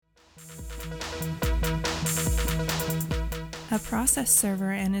A process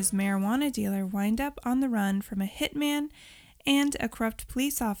server and his marijuana dealer wind up on the run from a hitman and a corrupt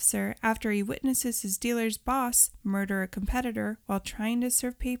police officer after he witnesses his dealer's boss murder a competitor while trying to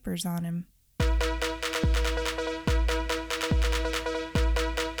serve papers on him.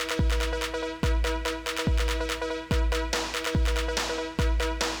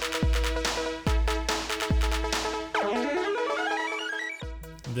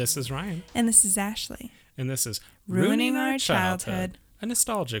 This is Ryan. And this is Ashley. And this is Ruining Our Childhood, a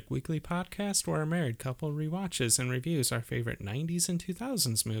nostalgic weekly podcast where a married couple rewatches and reviews our favorite 90s and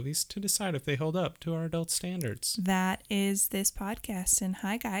 2000s movies to decide if they hold up to our adult standards. That is this podcast. And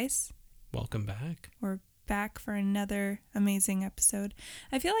hi, guys. Welcome back. We're back for another amazing episode.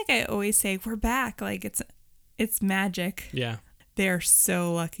 I feel like I always say we're back, like it's magic. Yeah. They're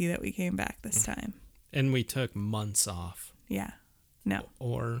so lucky that we came back this time. And we took months off. Yeah. No.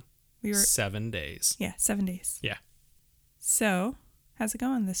 Or We were 7 days. Yeah, 7 days. Yeah. So, how's it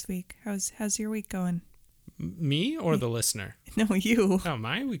going this week? How's your week going? Me or the listener? No, you. Oh,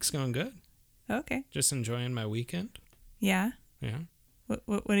 my week's going good. Okay. Just enjoying my weekend. Yeah. Yeah.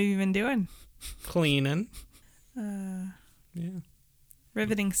 What have you been doing? Cleaning. Yeah.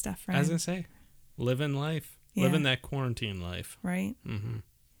 Riveting stuff, right? As I say, living life. Yeah. Living that quarantine life. Right. Mm-hmm.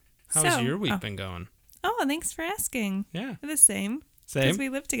 How's So- your week oh. been going? Oh, thanks for asking. Yeah. The same. Same? Because we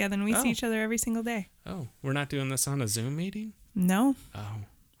live together and we Oh. see each other every single day. Oh, we're not doing this on a Zoom meeting? No, Oh.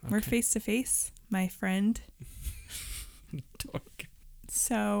 we're okay. face to face, my friend. Dork.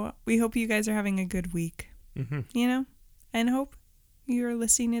 So we hope you guys are having a good week, Mm-hmm. and hope you're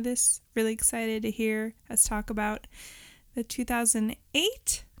listening to this really excited to hear us talk about the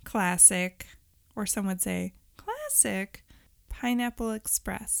 2008 classic, or some would say classic, Pineapple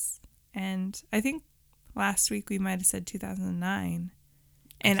Express. And I think last week we might have said 2009.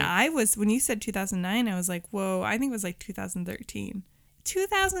 And when you said 2009, I was like, whoa, I think it was like 2013.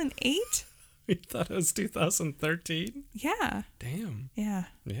 2008? We thought it was 2013? Yeah. Damn. Yeah.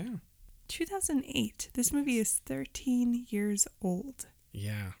 Yeah. 2008. This movie is 13 years old.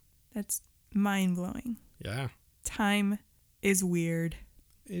 Yeah. That's mind-blowing. Yeah. Time is weird,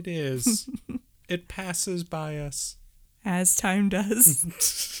 It is. It passes by us. as time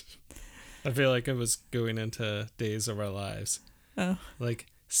does. I feel like it was going into days of our lives. Oh, Like,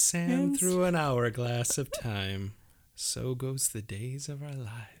 sand Yes. through an hourglass of time. So goes the days of our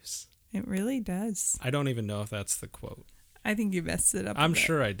lives. it really does. I don't even know if that's the quote. I think you messed it up. a I'm bit.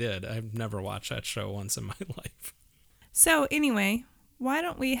 sure I did. I've never watched that show once in my life. So anyway, why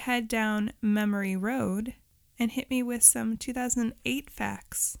don't we head down memory road and hit me with some 2008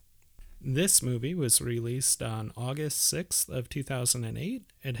 facts? This movie was released on August 6th of 2008.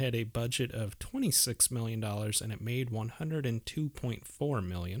 It had a budget of $26 million and it made $102.4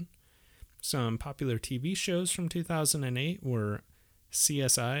 million. Some popular TV shows from 2008 were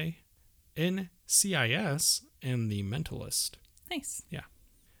CSI, NCIS, and The Mentalist. Nice.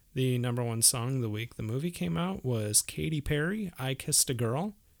 The number one song the week the movie came out was Katy Perry, I Kissed a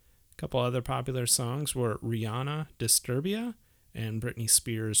Girl. A couple other popular songs were Rihanna, Disturbia, and Britney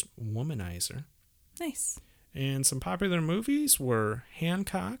Spears' Womanizer. Nice. And some popular movies were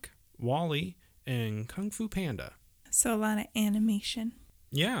Hancock, WALL-E, and Kung Fu Panda. So a lot of animation.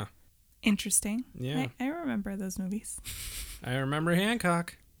 Yeah, Interesting. Yeah. I remember those movies. I remember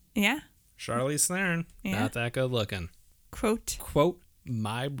Hancock. Yeah. Charlize Theron, Yeah. not that good looking. Quote, Quote,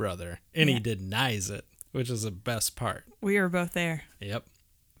 my brother. And Yeah. he denies it, which is the best part. we were both there. Yep.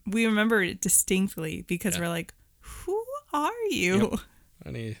 We remember it distinctly because Yeah. we're like, who are you? Yep.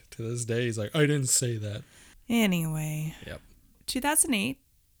 And he, to this day, he's like, I didn't say that. Anyway, Yep. 2008,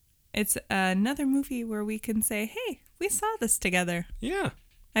 it's another movie where we can say, hey, we saw this together. Yeah.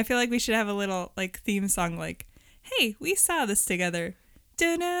 I feel like we should have a little like theme song like, hey, we saw this together.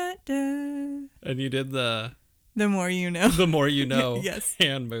 Da-da-da. And you did the The more you know. the more you know Yes.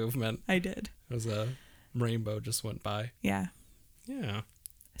 hand movement I did. as a rainbow just went by. Yeah. Yeah.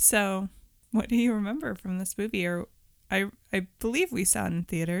 So what do you remember from this movie? Or I believe we saw it in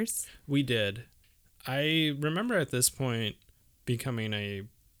theaters. We did. I remember at this point becoming a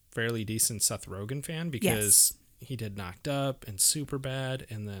fairly decent Seth Rogen fan because he did Knocked Up and Superbad,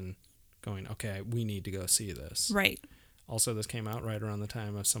 and then going, okay, we need to go see this. Right. Also, this came out right around the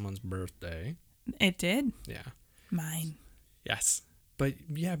time of someone's birthday. It did. Yeah. Mine. Yes. But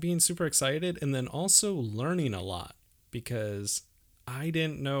yeah, being super excited and then also learning a lot because I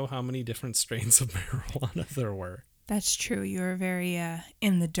didn't know how many different strains of marijuana there were. That's true. You were very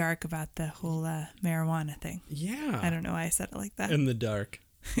in the dark about the whole marijuana thing. Yeah. I don't know why I said it like that. In the dark.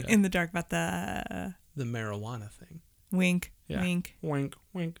 Yeah. In the dark about the The marijuana thing. wink, Yeah. wink. Wink,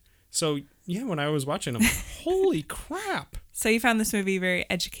 wink. So, yeah, when I was watching, I'm like, holy crap. So you found this movie very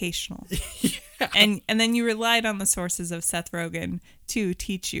educational. Yeah. And then you relied on the sources of Seth Rogen to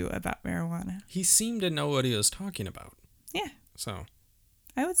teach you about marijuana. He seemed to know what he was talking about. Yeah. So.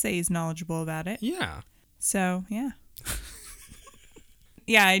 I would say he's knowledgeable about it. Yeah. So, yeah.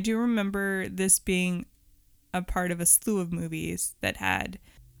 Yeah, I do remember this being a part of a slew of movies that had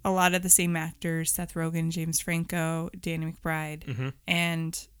a lot of the same actors, Seth Rogen, James Franco, Danny McBride, Mm-hmm.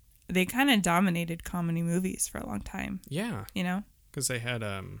 and they kind of dominated comedy movies for a long time, Yeah. you know? Because they had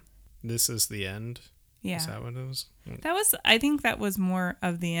This Is the End. Yeah. Is that what it was? I think that was more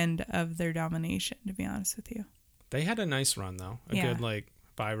of the end of their domination, to be honest with you. They had a nice run, though. A Yeah. good,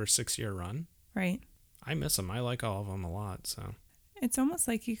 5 or 6 year run. Right? I miss them. I like all of them a lot, so. It's almost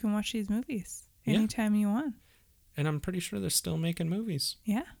like you can watch these movies Yeah. anytime you want. And I'm pretty sure they're still making movies.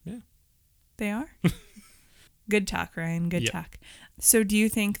 Yeah. Yeah. They are. Good talk, Ryan. Good Yep. talk. So do you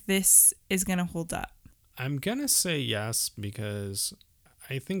think this is going to hold up? I'm going to say yes because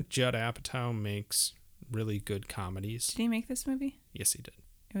I think Judd Apatow makes really good comedies. Did he make this movie? Yes, he did.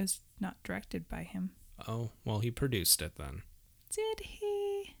 It was not directed by him. Oh, well, he produced it then. Did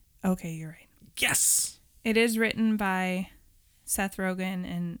he? Okay, you're right. Yes! It is written by Seth Rogen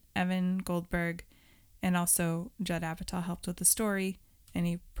and Evan Goldberg, and also Judd Apatow helped with the story, and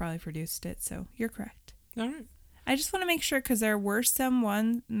he probably produced it, so you're correct. All right. I just want to make sure, because there were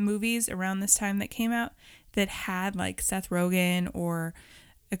some movies around this time that came out that had like Seth Rogen or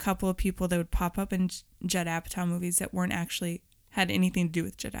a couple of people that would pop up in Judd Apatow movies that weren't actually had anything to do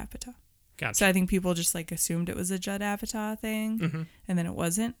with Judd Apatow. Gotcha. So I think people just assumed it was a Judd Apatow thing, and then it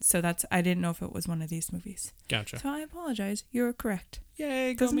wasn't. So I didn't know if it was one of these movies. Gotcha. So I apologize. You're correct.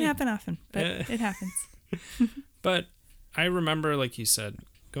 Yay, go Doesn't me. happen often, but it happens. But I remember, like you said,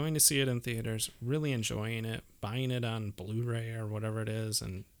 going to see it in theaters, really enjoying it, buying it on Blu-ray or whatever it is,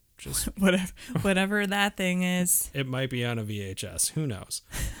 and just whatever that thing is. it might be on a VHS. Who knows?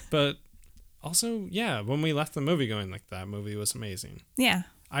 But also, yeah, when we left the movie going that movie was amazing. Yeah.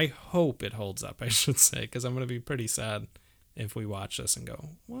 I hope it holds up, I should say, because I'm going to be pretty sad if we watch this and go,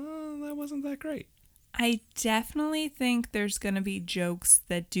 well, that wasn't that great. I definitely think there's going to be jokes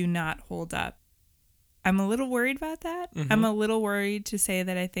that do not hold up. I'm a little worried about that. Mm-hmm. I'm a little worried to say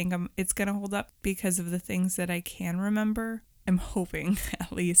that I think it's going to hold up because of the things that I can remember. I'm hoping,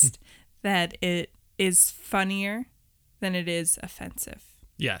 at least, that it is funnier than it is offensive.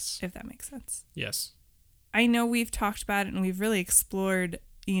 Yes. If that makes sense. Yes. I know we've talked about it and we've really explored,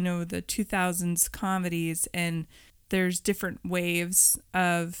 the 2000s comedies, and there's different waves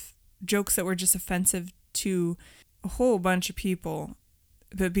of jokes that were just offensive to a whole bunch of people,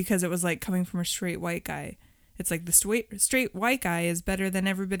 but because it was coming from a straight white guy, it's like the straight white guy is better than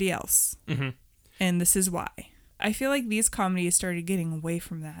everybody else. Mm-hmm. And this is why. I feel like these comedies started getting away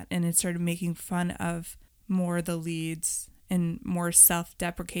from that, and it started making fun of more the leads and more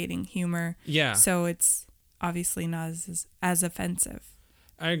self-deprecating humor. Yeah. So it's obviously not as offensive.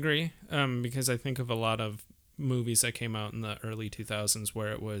 I agree, because I think of a lot of movies that came out in the early 2000s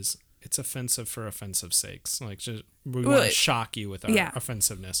where it's offensive for offensive sakes. We want to shock you with our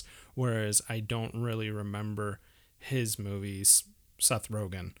offensiveness. Whereas I don't really remember his movies, Seth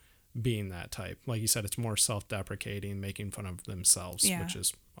Rogen, being that type. Like you said, it's more self-deprecating, making fun of themselves, which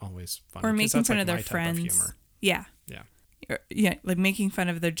is always fun. Or making fun of their my friends. type of humor. Yeah. Yeah. Yeah, making fun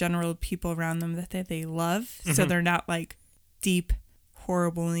of the general people around them that they love. Mm-hmm. So they're not deep,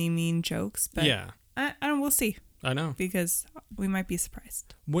 horribly mean jokes. But yeah. We'll see. I know. Because we might be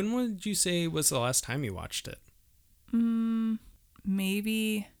surprised. When would you say was the last time you watched it?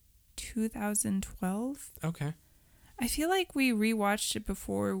 Maybe 2012. Okay. I feel like we rewatched it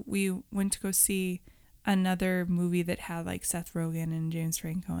before we went to go see another movie that had Seth Rogen and James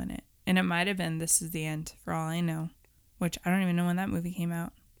Franco in it. And it might have been This Is the End, for all I know. Which I don't even know when that movie came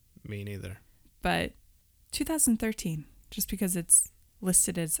out. Me neither. But 2013, just because it's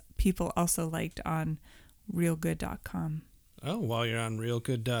listed as people also liked on realgood.com. Oh, while you're on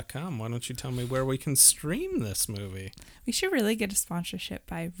realgood.com, why don't you tell me where we can stream this movie? We should really get a sponsorship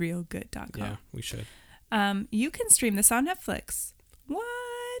by realgood.com. Yeah, we should. You can stream this on Netflix.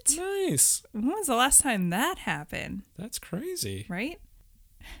 What? Nice. When was the last time that happened? That's crazy. Right?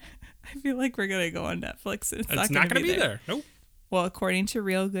 I feel like we're going to go on Netflix and it's not going to be there. Nope. Well, according to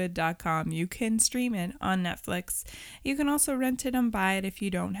realgood.com, you can stream it on Netflix. You can also rent it and buy it if you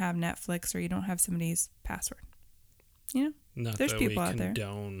don't have Netflix or you don't have somebody's password. Not there's that people we out there.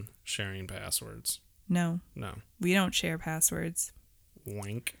 condone sharing passwords. No. No. We don't share passwords.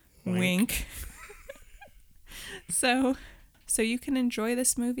 Wink. Wink. So you can enjoy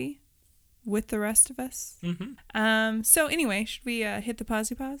this movie with the rest of us. Mm-hmm. So anyway, should we hit the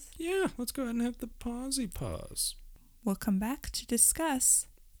pausey pause? Yeah, let's go ahead and hit the pausey pause. we'll come back to discuss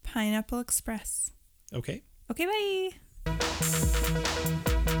Pineapple Express. Okay. Okay, bye.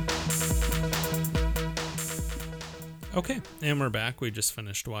 Okay, and we're back. We just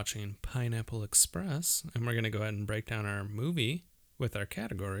finished watching Pineapple Express, and we're going to go ahead and break down our movie with our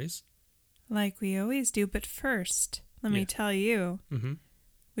categories. Like we always do, but first, let me tell you,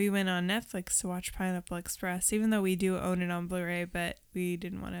 we went on Netflix to watch Pineapple Express, even though we do own it on Blu-ray, but we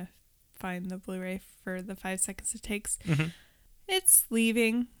didn't want to find the Blu-ray for the 5 seconds it takes. It's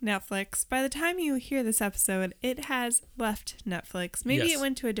leaving Netflix. By the time you hear this episode, it has left Netflix. Maybe it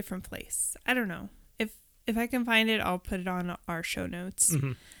went to a different place. I don't know. If I can find it, I'll put it on our show notes.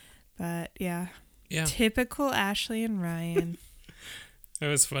 But yeah. Typical Ashley and Ryan. It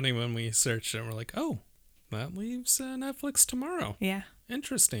was funny when we searched it and we're like, oh, that leaves Netflix tomorrow. Yeah.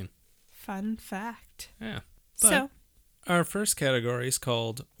 Interesting. Fun fact. Yeah. But our first category is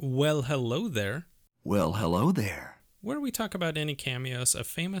called Well, Hello There. Well, hello there. Where we talk about any cameos of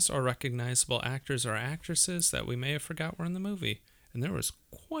famous or recognizable actors or actresses that we may have forgot were in the movie. And there was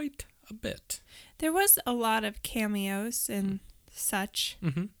quite a bit. There was a lot of cameos and such,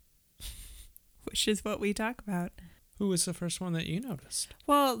 which is what we talk about. Who was the first one that you noticed?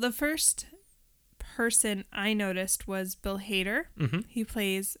 Well, the first person I noticed was Bill Hader. He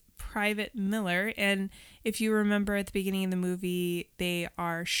plays Private Miller, and if you remember at the beginning of the movie, they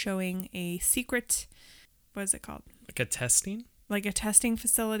are showing a secret, what is it called? Like a testing? Like a testing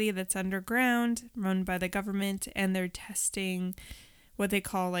facility that's underground, run by the government, and they're testing what they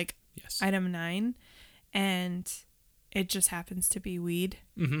call like Item 9, and it just happens to be weed.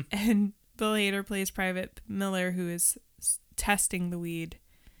 And Bill Hader plays Private Miller, who is testing the weed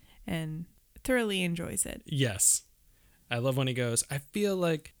and thoroughly enjoys it. Yes. I love when he goes, I feel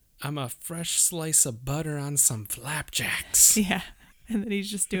like I'm a fresh slice of butter on some flapjacks. Yeah. And then he's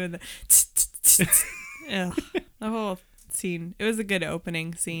just doing the the whole scene. It was a good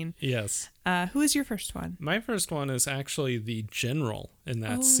opening scene. Yes. Who is your first one? My first one is actually the general in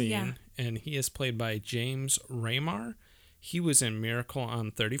that scene, and he is played by James Remar. He was in Miracle on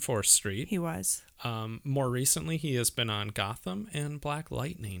 34th Street. He was. More recently, he has been on Gotham and Black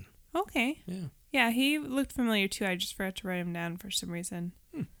Lightning. Okay. Yeah. Yeah, he looked familiar too. I just forgot to write him down for some reason.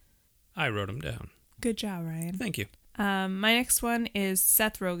 I wrote him down. Good job, Ryan. Thank you. My next one is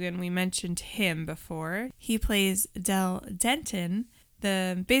Seth Rogen. We mentioned him before. He plays Del Denton,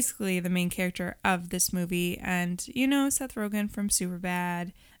 basically the main character of this movie. And you know Seth Rogen from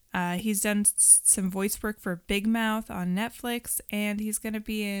Superbad. He's done some voice work for Big Mouth on Netflix, and he's going to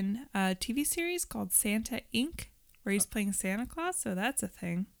be in a TV series called Santa Inc., where he's playing Santa Claus, so that's a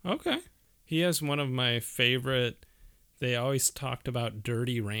thing. Okay. He has one of my favorite, they always talked about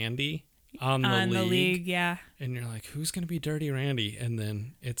Dirty Randy on the League. Yeah. And you're like, who's going to be Dirty Randy? And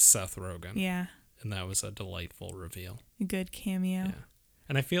then it's Seth Rogen. Yeah. And that was a delightful reveal. A good cameo. Yeah.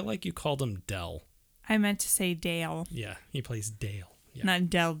 And I feel like you called him Del. I meant to say Dale. Yeah, he plays Dale. Yeah. Not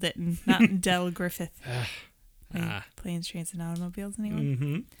Del Ditton. Not Del Griffith. Ah. Planes, Trains, and Automobiles,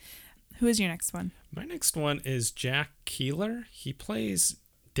 anyone? Who is your next one? My next one is Jack Keeler. He plays...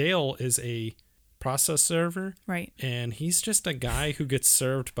 Dale is a process server. Right. And he's just a guy who gets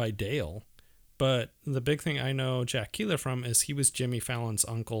served by Dale. But the big thing I know Jack Keeler from is he was Jimmy Fallon's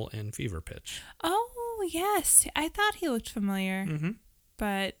uncle in Fever Pitch. Oh, yes. I thought he looked familiar.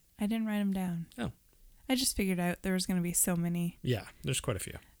 But I didn't write him down. Oh. I just figured out there was going to be so many. Yeah, there's quite a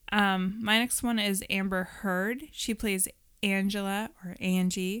few. My next one is Amber Heard. She plays Angela, or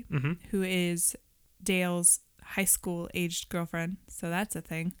Angie, who is Dale's high school aged girlfriend. So that's a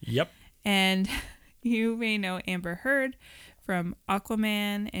thing. Yep. And you may know Amber Heard from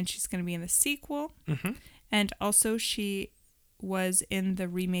Aquaman, and she's going to be in the sequel. And also she was in the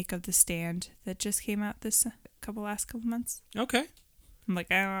remake of The Stand that just came out this last couple months. Okay. I'm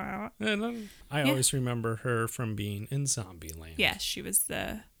like, I always remember her from being in Zombieland. Yes, she was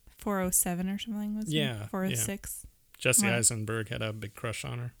the 407 or something, was it? 406. Jesse Eisenberg had a big crush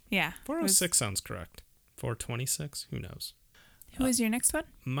on her. Yeah. 406 sounds correct. 426? Who knows? Who is your next one?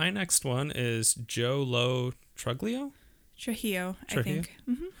 My next one is Joe Lo Truglio. Trujillo, I think.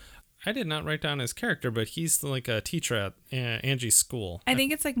 I did not write down his character, but he's like a teacher at Angie's school. I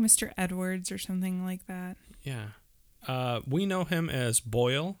think it's like Mr. Edwards or something like that. Yeah. We know him as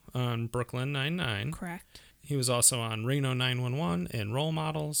Boyle on Brooklyn Nine-Nine. Correct. He was also on Reno 911 and Role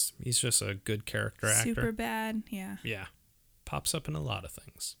Models. He's just a good character actor. Superbad, yeah. Yeah. Pops up in a lot of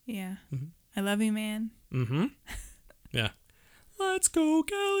things. Yeah. I Love You, Man. Yeah. Let's go,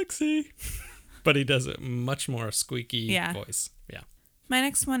 Galaxy. But he does it much more squeaky voice. Yeah. My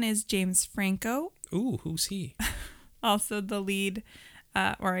next one is James Franco. Ooh, who's he? Also the lead,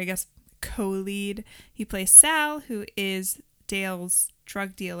 or I guess co-lead. He plays Sal, who is Dale's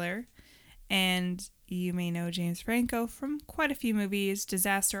drug dealer. And you may know James Franco from quite a few movies.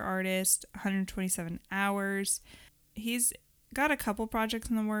 Disaster Artist, 127 Hours. He's got a couple projects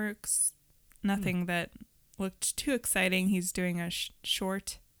in the works. Nothing that looked too exciting. He's doing a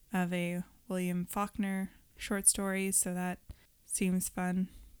short of a William Faulkner short story, so that seems fun.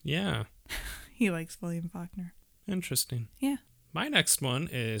 Yeah. He likes William Faulkner. Interesting. Yeah. My next one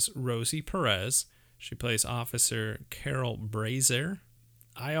is Rosie Perez. She plays Officer Carol Brazier.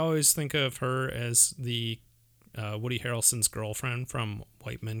 I always think of her as the Woody Harrelson's girlfriend from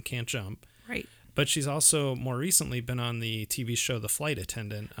White Men Can't Jump. Right. But she's also more recently been on the TV show The Flight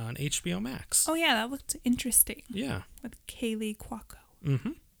Attendant on HBO Max. Oh, yeah, that looked interesting. Yeah. With Kaylee Cuoco.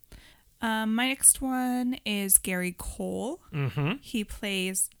 Mm-hmm. My next one is Gary Cole. Mm-hmm. He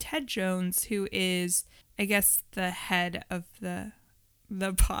plays Ted Jones, who is, I guess, the head of the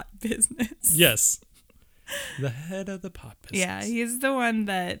pot business. Yes. The head of the pot business. Yeah, he's the one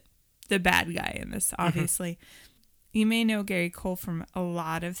the bad guy in this, obviously. You may know Gary Cole from a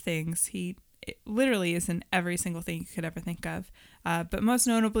lot of things. He literally is in every single thing you could ever think of. But most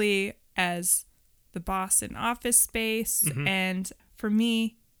notably as the boss in Office Space. Mm-hmm. And for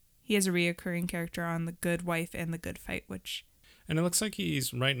me, he is a reoccurring character on The Good Wife and The Good Fight, which... And it looks like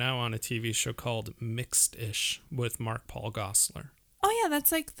he's right now on a TV show called Mixed-ish with Mark Paul Gosselaar. Oh, yeah,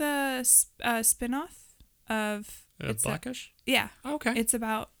 that's like the spinoff of... Blackish? Yeah. Okay. It's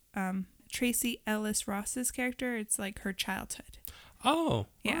about Tracy Ellis Ross's character. It's like her childhood. Oh,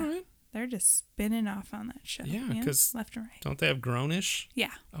 Yeah. all right. They're just spinning off on that show. Yeah, because left and right. don't they have Grownish?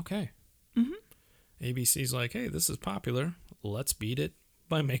 Yeah. Okay. Mm-hmm. ABC's like, hey, this is popular. Let's beat it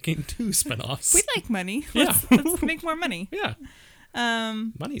by making 2 spinoffs. We like money. Yeah. Let's make more money. Yeah.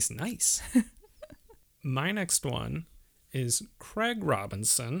 Money's nice. My next one is Craig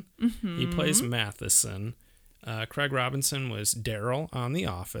Robinson. Mm-hmm. He plays Matheson. Craig Robinson was Daryl on The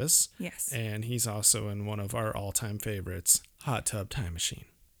Office. Yes. And he's also in one of our all-time favorites, Hot Tub Time Machine.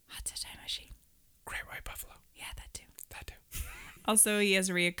 Hot Tub Time Machine. Great White Buffalo. Yeah, that too. That too. Also, he has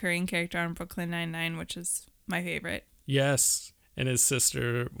a reoccurring character on Brooklyn Nine-Nine, which is my favorite. Yes. And his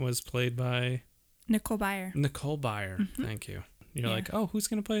sister was played by... Nicole Byer. Nicole Byer. Mm-hmm. Thank you. You're Yeah. like, oh, who's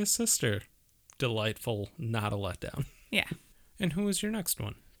going to play his sister? Delightful, not a letdown. Yeah. And who was your next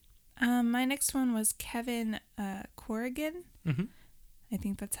one? My next one was Kevin Corrigan. Mm-hmm. I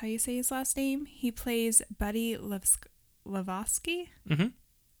think that's how you say his last name. He plays Buddy Levosky. Mm-hmm.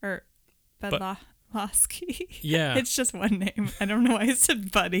 Or Budlowski. Yeah. It's just one name. I don't know why I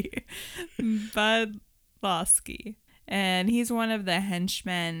said Buddy. Budlowski. And he's one of the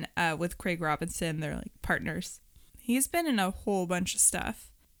henchmen with Craig Robinson. They're like partners. He's been in a whole bunch of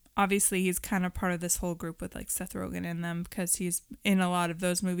stuff. Obviously, he's kind of part of this whole group with like Seth Rogen in them because he's in a lot of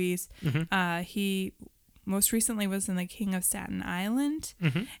those movies. Mm-hmm. He most recently was in The King of Staten Island.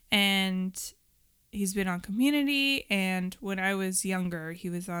 Mm-hmm. And he's been on Community, and when I was younger, he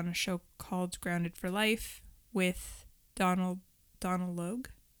was on a show called Grounded for Life with Donald Logue.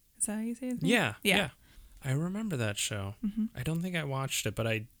 Is that how you say his name? Yeah. I remember that show. Mm-hmm. I don't think I watched it, but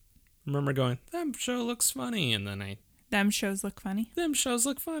I remember going, that show looks funny, and then Them shows look funny. them shows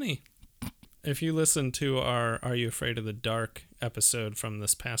look funny. If you listen to our Are You Afraid of the Dark episode from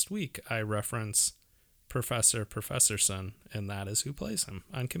this past week, I reference Professorson, and that is who plays him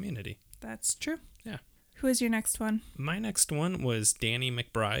on Community. That's true. Yeah. Who is your next one? My next one was Danny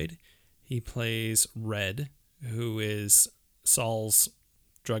McBride. He plays Red, who is Saul's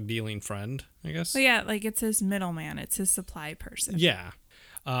drug dealing friend, I guess. Well, yeah, like it's his middleman. It's his supply person. Yeah.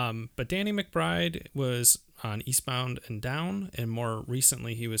 But Danny McBride was on Eastbound and Down, and more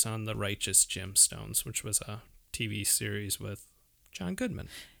recently he was on The Righteous Gemstones, which was a TV series with John Goodman.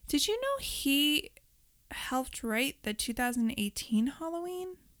 Did you know he helped write the 2018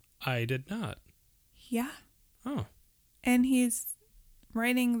 Halloween? I did not. Yeah. Oh, And he's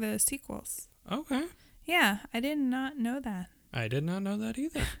writing the sequels. okay. Yeah, I did not know that. I did not know that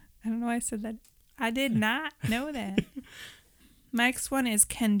either. I don't know why I said that. I did not know that. My next one is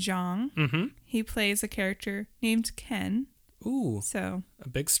Ken Jeong. Mm-hmm. He plays a character named Ken. Ooh, So, a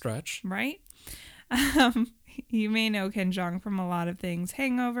big stretch. right? You may know Ken Jeong from a lot of things.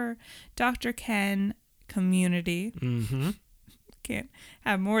 Hangover, Dr. Ken, Community. Mm-hmm. Can't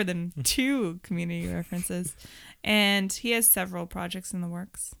have more than 2 Community references. And he has several projects in the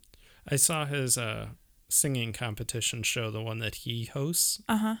works. I saw his singing competition show, the one that he hosts.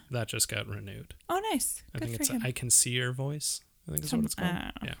 Uh-huh. That just got renewed. Oh, nice. I Good think for it's him. I Can See Your Voice. I think is what it's called.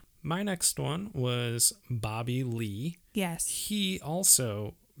 Yeah. My next one was Bobby Lee. Yes. He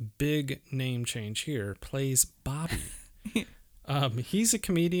also, big name change here, plays Bobby. He's a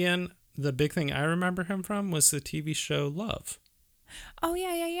comedian. the big thing I remember him from was the TV show Love. Oh,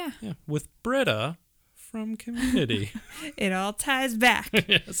 yeah. Yeah, with Britta from Community. It all ties back.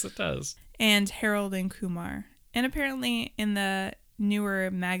 Yes, it does. And Harold and Kumar. And apparently in the newer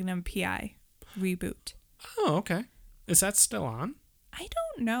Magnum PI reboot. Oh, okay. Is that still on? I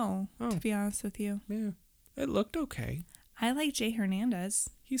don't know, to be honest with you. Yeah. It looked okay. I like Jay Hernandez.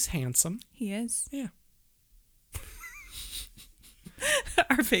 He's handsome. He is. Yeah.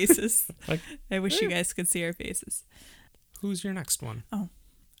 Our faces. Like, I wish you guys could see our faces. who's your next one? Oh,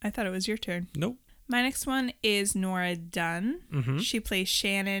 I thought it was your turn. Nope. My next one is Nora Dunn. Mm-hmm. She plays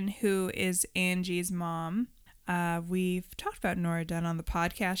Shannon, who is Angie's mom. We've talked about Nora Dunn on the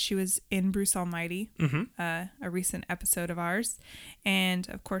podcast. She was in Bruce Almighty, a recent episode of ours. And,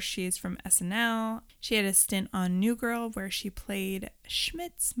 of course, she is from SNL. She had a stint on New Girl where she played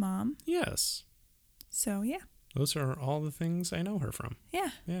Schmidt's mom. Yes. So, yeah. Those are all the things I know her from. Yeah.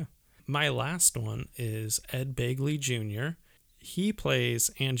 Yeah. My last one is Ed Begley Jr. He plays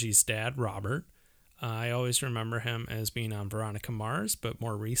Angie's dad, Robert. I always remember him as being on Veronica Mars, but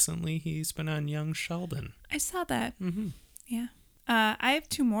more recently he's been on Young Sheldon. I saw that. Mm-hmm. Yeah. I have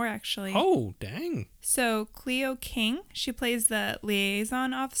two more, actually. Oh, dang. So Cleo King, she plays the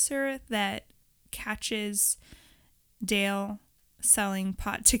liaison officer that catches Dale selling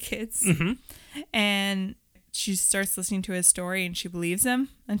pot to kids. Mm-hmm. And she starts listening to his story and she believes him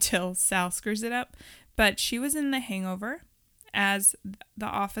until Sal screws it up. But she was in The Hangover as the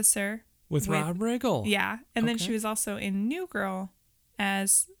officer. With Rob Riggle. Yeah. And then Okay. she was also in New Girl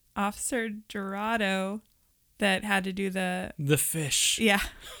as Officer Dorado that had to do the... The fish. Yeah.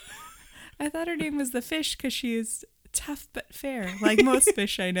 I thought her name was the fish because she is tough but fair, like most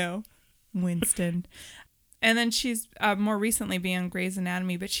fish I know. Winston. And then she's more recently been on Grey's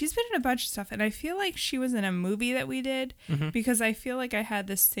Anatomy, but she's been in a bunch of stuff. And I feel like she was in a movie that we did because I feel like I had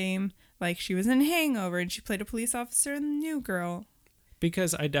the same, like she was in Hangover and she played a police officer in New Girl.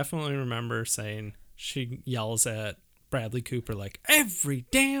 Because I definitely remember saying she yells at Bradley Cooper like every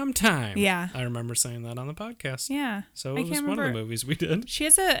damn time. Yeah. I remember saying that on the podcast. Yeah. So I it was can't one of the remember. movies we did. She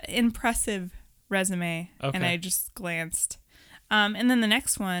has an impressive resume, and Okay. I just glanced. And then the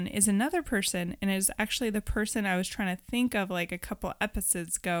next one is another person, and it is actually the person I was trying to think of like a couple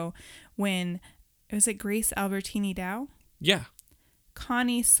episodes ago when, was it Grace Albertini Dow? Yeah.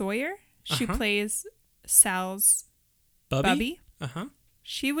 Connie Sawyer. She Uh-huh. plays Sal's Bubby? Bubby. Uh-huh.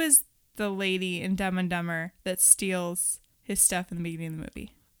 She was the lady in Dumb and Dumber that steals his stuff in the beginning of the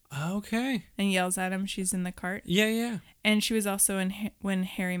movie Okay. and yells at him. She's in the cart. Yeah. And she was also in When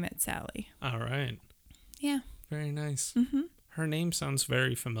Harry Met Sally. All right. Yeah. Very nice. Mm-hmm. Her name sounds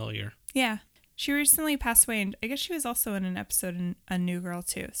very familiar. Yeah. She recently passed away, and I guess she was also in an episode in A New Girl,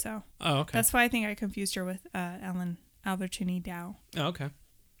 too. So Oh, okay. that's why I think I confused her with Ellen Albertini Dow. Oh, okay.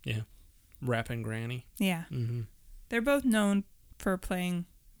 Yeah. Rapping Granny. Yeah. Mm-hmm. They're both known for playing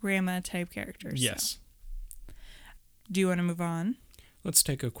grandma-type characters. Yes. So. Do you want to move on? Let's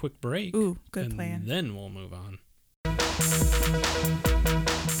take a quick break. Ooh, good and plan. Then we'll move on.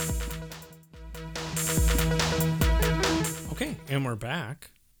 Okay, and we're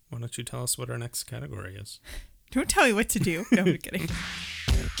back. Why don't you tell us what our next category is? Don't tell me what to do. No, I'm kidding.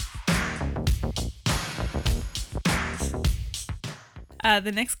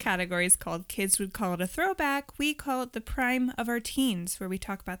 The next category is called Kids Would Call It a Throwback. We call it the prime of our teens, where we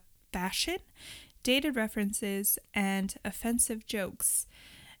talk about fashion, dated references, and offensive jokes.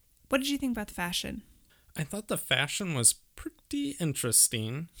 What did you think about the fashion? I thought the fashion was pretty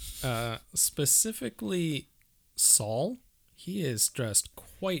interesting. Specifically, Saul. He is dressed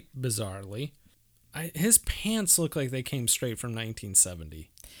quite bizarrely. His pants look like they came straight from 1970.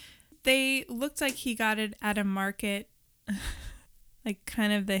 They looked like he got it at a market, like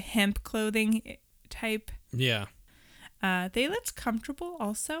kind of the hemp clothing type. Yeah. They looked comfortable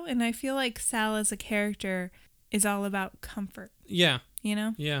also, and I feel like Sal as a character is all about comfort, Yeah. you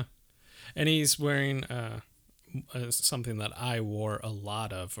know? Yeah. And he's wearing something that I wore a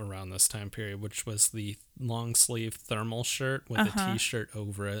lot of around this time period, which was the long sleeve thermal shirt with a t-shirt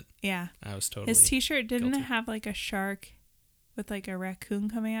over it. Yeah. I was totally His t-shirt didn't guilty. it have like a shark with like a raccoon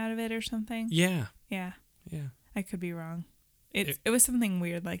coming out of it or something? Yeah. Yeah. Yeah. I could be wrong. It was something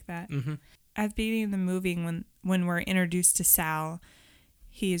weird like that. Mm-hmm. At the beginning of the movie, when we're introduced to Sal,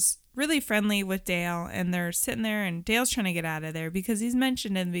 he's really friendly with Dale, and they're sitting there, and Dale's trying to get out of there because he's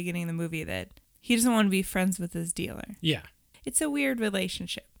mentioned in the beginning of the movie that he doesn't want to be friends with his dealer. Yeah. It's a weird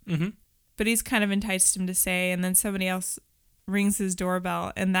relationship. Mm-hmm. But he's kind of enticed him to stay, and then somebody else rings his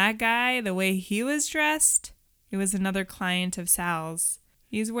doorbell, and that guy, the way he was dressed, it was another client of Sal's.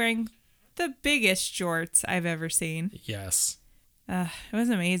 He's wearing the biggest jorts I've ever seen. Yes. It was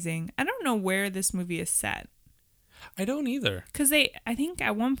amazing. I don't know where this movie is set. I don't either. Because I think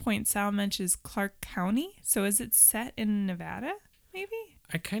at one point Sal mentions Clark County. So is it set in Nevada, maybe?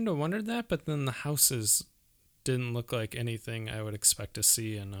 I kind of wondered that, but then the houses didn't look like anything I would expect to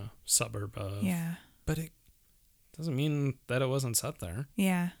see in a suburb of. Yeah. But it doesn't mean that it wasn't set there.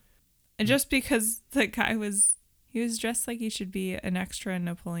 Yeah. And just because the guy was dressed like he should be an extra in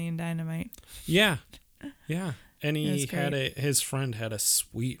Napoleon Dynamite. Yeah. Yeah. And It he was great. his friend had a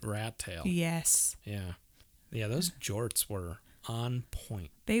sweet rat tail. Yes, Yeah. Yeah, those jorts were on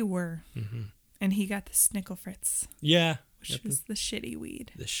point. they were. Mm-hmm. And he got the Snickle Fritz, Yeah. which Got was the shitty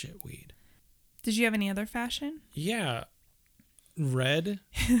weed. the shit weed. Did you have any other fashion? Yeah. Red.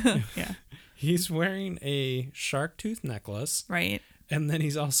 Yeah. He's wearing a shark tooth necklace. Right. And then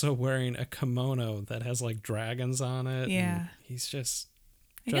he's also wearing a kimono that has like dragons on it. Yeah. And he's just.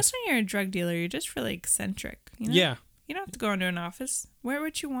 I guess when you're a drug dealer, you're just really eccentric. You know? Yeah. You don't have to go into an office. Wear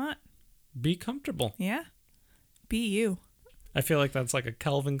what you want. Be comfortable. Yeah. Be you. I feel like that's like a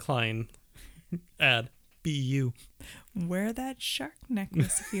Calvin Klein ad. Be you. Wear that shark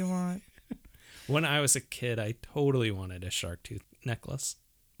necklace if you want. When I was a kid, I totally wanted a shark tooth necklace.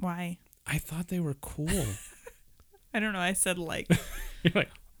 Why? I thought they were cool. I don't know. I said like. You're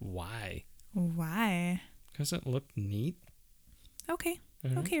like, why? Why? Because it looked neat. Okay.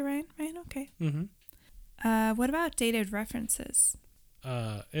 Mhm. Okay, Ryan. Ryan, okay. Mm-hmm. What about dated references?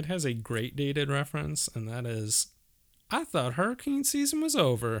 It has a great dated reference, and that is, I thought hurricane season was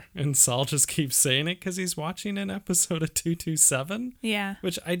over. And Saul just keeps saying it because he's watching an episode of 227, Yeah.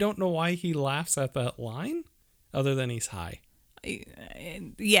 which I don't know why he laughs at that line, other than he's high.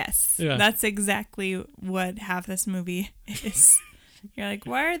 Yes. Yeah. That's exactly what half this movie is. You're like,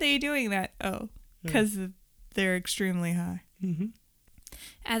 why are they doing that? Oh, because they're extremely high. Mm-hmm.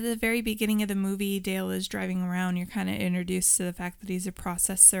 At the very beginning of the movie, Dale is driving around. You're kind of introduced to the fact that he's a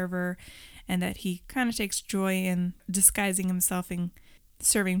process server and that he kind of takes joy in disguising himself and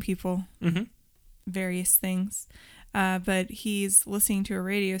serving people various things. But he's listening to a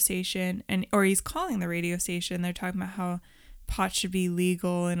radio station or he's calling the radio station. They're talking about how pot should be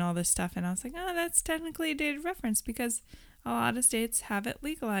legal and all this stuff. And I was like, oh, that's technically a dated reference because a lot of states have it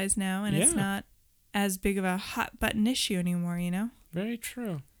legalized now and it's Yeah. not as big of a hot button issue anymore, you know? Very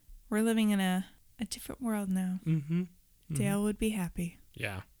true. We're living in a different world now. Mm-hmm. Dale would be happy.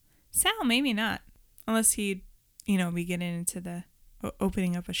 Yeah. Sal, maybe not. Unless he'd, be getting into the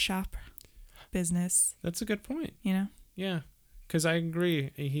opening up a shop business, That's a good point. you know? Yeah. Because I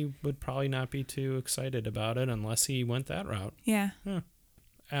agree. He would probably not be too excited about it unless he went that route. Yeah.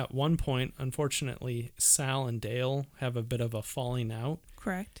 At one point, unfortunately, Sal and Dale have a bit of a falling out,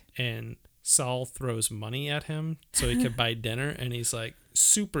 Correct. and Saul throws money at him so he could buy dinner, and he's like,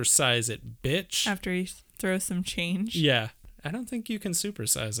 supersize it, bitch. After he throws some change. Yeah. I don't think you can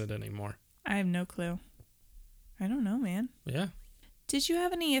supersize it anymore. I have no clue. I don't know, man. Yeah. Did you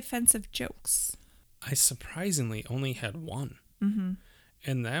have any offensive jokes? I surprisingly only had one. Mm-hmm.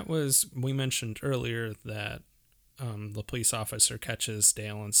 And that was, we mentioned earlier that the police officer catches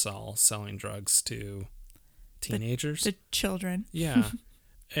Dale and Saul selling drugs to teenagers. The children. Yeah.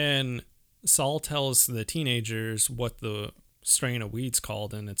 And Saul tells the teenagers what the strain of weed's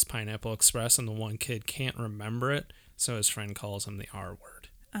called, and it's Pineapple Express, and the one kid can't remember it, so his friend calls him the R word.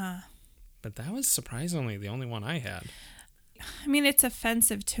 But that was surprisingly the only one I had. I mean, it's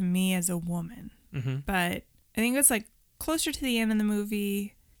offensive to me as a woman, but I think it's like closer to the end of the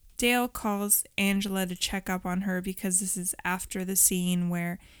movie. Dale calls Angela to check up on her because this is after the scene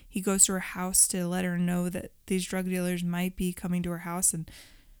where he goes to her house to let her know that these drug dealers might be coming to her house, and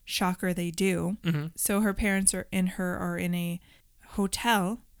shocker, they do. So her parents are in a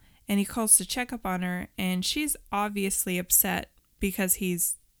hotel, and he calls to check up on her, and she's obviously upset because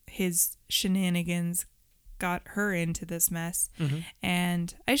his shenanigans got her into this mess.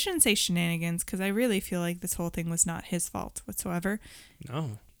 And I shouldn't say shenanigans because I really feel like this whole thing was not his fault whatsoever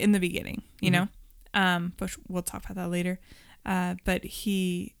No. in the beginning, you know? But we'll talk about that later. But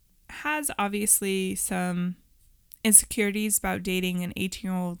he has obviously some insecurities about dating an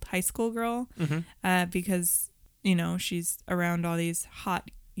 18-year-old high school girl because, she's around all these hot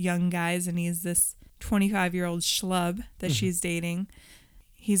young guys and he's this 25-year-old schlub that she's dating.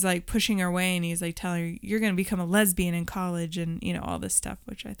 He's like pushing her away and he's like telling her, you're going to become a lesbian in college and, all this stuff,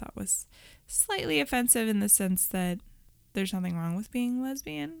 which I thought was slightly offensive in the sense that there's nothing wrong with being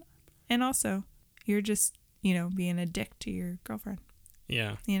lesbian. And also, you're just, being a dick to your girlfriend.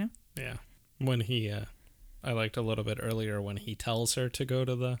 Yeah. Yeah. When he, I liked a little bit earlier when he tells her to go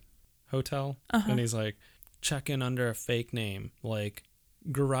to the hotel, and he's like, check in under a fake name, like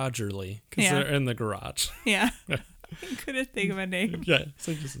Garagerly, because they're in the garage. Yeah. Couldn't think of a name. Yeah,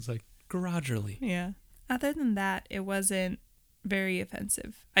 it's like gradually. Yeah. Other than that, it wasn't very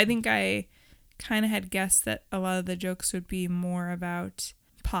offensive. I think I kind of had guessed that a lot of the jokes would be more about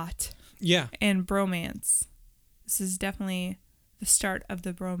pot Yeah. and bromance. This is definitely the start of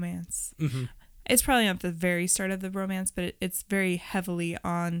the bromance. Mm-hmm. It's probably not the very start of the bromance, but it's very heavily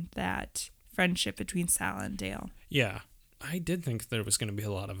on that friendship between Sal and Dale. Yeah. I did think there was going to be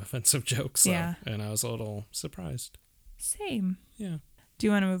a lot of offensive jokes, though, Yeah. and I was a little surprised. Same. Yeah. Do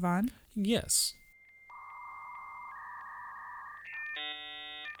you want to move on? Yes.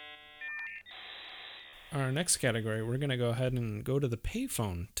 Our next category, we're going to go ahead and go to the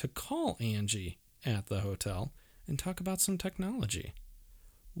payphone to call Angie at the hotel and talk about some technology.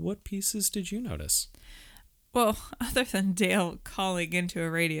 What pieces did you notice? Well, other than Dale calling into a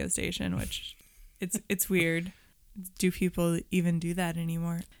radio station, which it's weird. Do people even do that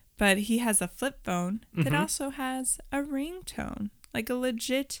anymore? But he has a flip phone that also has a ringtone, like a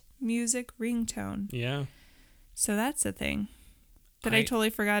legit music ringtone. Yeah. So that's a thing that I totally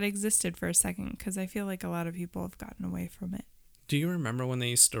forgot existed for a second because I feel like a lot of people have gotten away from it. Do you remember when they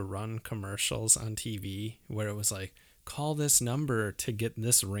used to run commercials on TV where it was like, call this number to get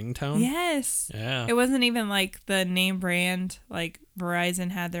this ringtone? Yes. Yeah. It wasn't even like the name brand, like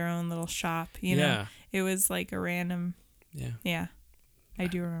Verizon had their own little shop, you know? Yeah. It was like a random. Yeah. Yeah. I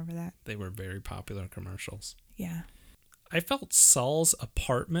do remember that. They were very popular commercials. Yeah. I felt Saul's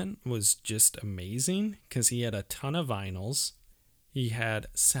apartment was just amazing because he had a ton of vinyls. He had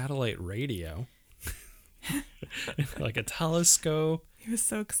satellite radio, like a telescope. He was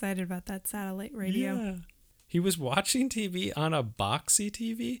so excited about that satellite radio. Yeah. He was watching TV on a boxy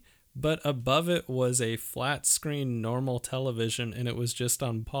TV, but above it was a flat screen normal television and it was just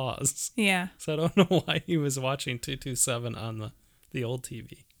on pause. Yeah. So I don't know why he was watching 227 on the old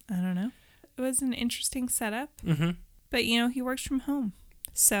TV. I don't know. It was an interesting setup. Mm-hmm. But, you know, he works from home.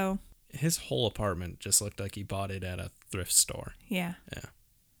 So, His whole apartment just looked like he bought it at a thrift store. yeah. Yeah.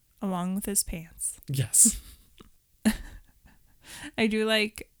 Along with his pants. Yes. I do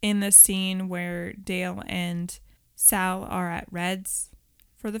like in the scene where Dale and Sal are at Red's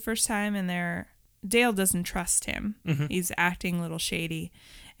for the first time and Dale doesn't trust him. Mm-hmm. He's acting a little shady,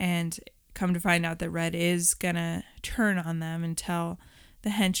 and come to find out that Red is gonna turn on them and tell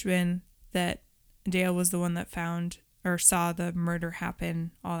the henchman that Dale was the one that found or saw the murder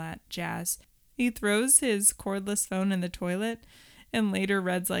happen, all that jazz. He throws his cordless phone in the toilet, and later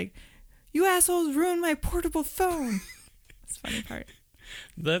Red's like, "You assholes ruined my portable phone." That's the funny part.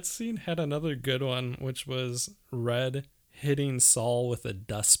 That scene had another good one, which was Red hitting Saul with a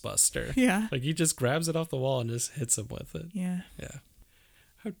dustbuster. Yeah. Like he just grabs it off the wall and just hits him with it. Yeah. Yeah.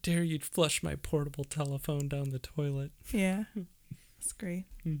 How dare you flush my portable telephone down the toilet? Yeah. That's great.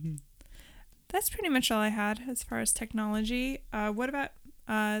 Mm-hmm. That's pretty much all I had as far as technology. What about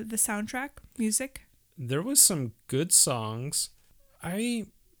the soundtrack, music? There was some good songs. I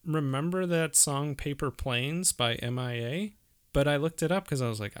remember that song Paper Planes by MIA, but I looked it up because I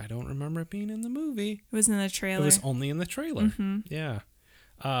was like, I don't remember it being in the movie. It was in the trailer. It was only in the trailer. Mm-hmm. Yeah.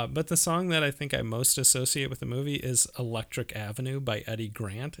 But the song that I think I most associate with the movie is Electric Avenue by Eddie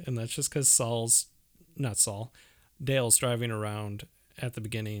Grant. And that's just because Dale's driving around at the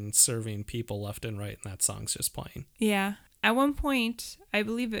beginning serving people left and right, and that song's just playing. Yeah. At one point, I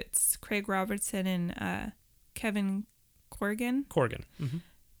believe it's Craig Robertson and Kevin Corrigan. Mm-hmm.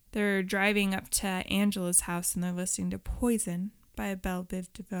 They're driving up to Angela's house and they're listening to Poison by Belle Biv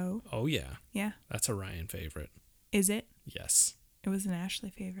DeVoe. Oh, yeah. Yeah. That's a Ryan favorite. Is it? Yes. It was an Ashley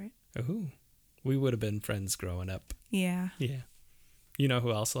favorite. Oh, we would have been friends growing up. Yeah. Yeah. You know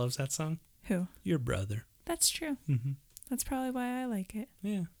who else loves that song? Who? Your brother. That's true. Mm-hmm. That's probably why I like it.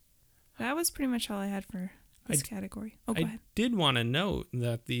 Yeah. That was pretty much all I had for this category. Oh, go I ahead. did want to note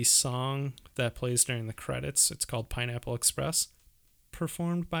that the song that plays during the credits, it's called Pineapple Express,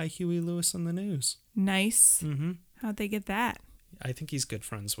 performed by Huey Lewis and the News. Nice. Mm-hmm. How'd they get that? I think he's good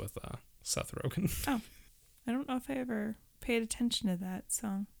friends with Seth Rogen. Oh, I don't know if I ever paid attention to that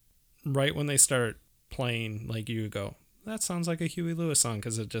song. Right when they start playing, like you go, that sounds like a Huey Lewis song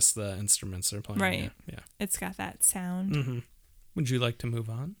because it's just the instruments are playing. Right. Yeah. It's got that sound. Mm-hmm. Would you like to move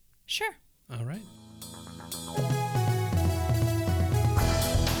on? Sure. All right.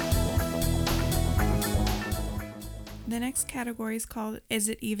 The next category is called Is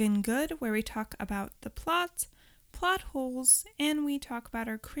It Even Good?, where we talk about the plot holes, and we talk about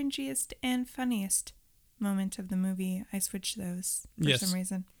our cringiest and funniest moment of the movie. I switched those for some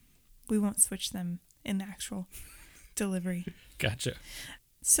reason. We won't switch them in the actual delivery. Gotcha.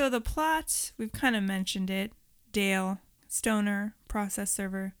 So the plot, we've kind of mentioned it. Dale, stoner, process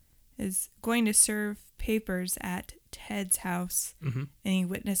server, is going to serve papers at Ted's house, and he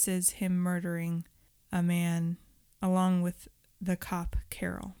witnesses him murdering a man along with the cop,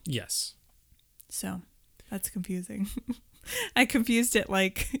 Carol. Yes. So that's confusing. I confused it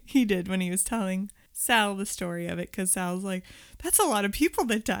like he did when he was telling Sal the story of it, because Sal's like, that's a lot of people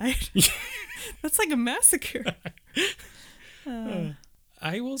that died. That's like a massacre.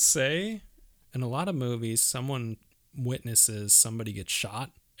 I will say, in a lot of movies, someone witnesses somebody get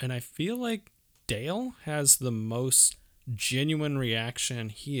shot, and I feel like Dale has the most genuine reaction.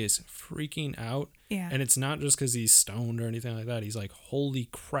 He is freaking out. Yeah. And it's not just because he's stoned or anything like that. He's like, holy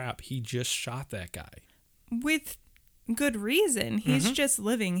crap, he just shot that guy. With good reason. He's just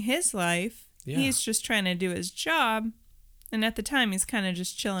living his life. Yeah. He's just trying to do his job. And at the time, he's kind of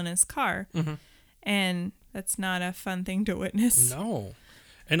just chilling in his car. And that's not a fun thing to witness. No.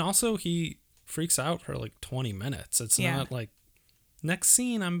 And also, he freaks out for like 20 minutes. It's not like, next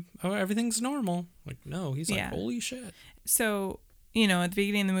scene, everything's normal. Like, no, he's like, holy shit. So, you know, at the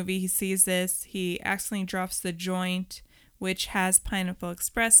beginning of the movie, he sees this. He accidentally drops the joint, which has Pineapple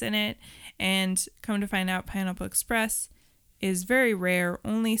Express in it. And come to find out, Pineapple Express is very rare.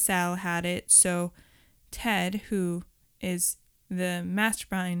 Only Sal had it. So Ted, who is the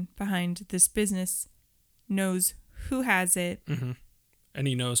mastermind behind this business, knows who has it. And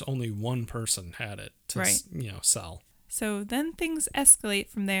he knows only one person had it to, sell. So then things escalate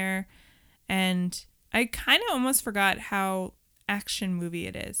from there. And I kind of almost forgot how action movie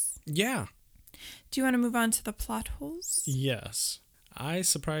it is. Yeah. Do you want to move on to the plot holes? Yes. I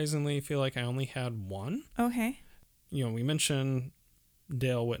surprisingly feel like I only had one. Okay. You know, we mentioned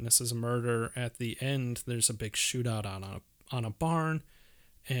Dale witnesses a murder. At the end, there's a big shootout on a barn.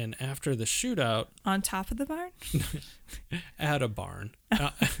 And after the shootout... On top of the barn? At a barn.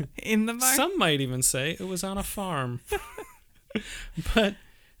 In the barn? Some might even say it was on a farm. But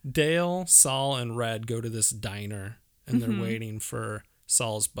Dale, Saul, and Red go to this diner, and they're waiting for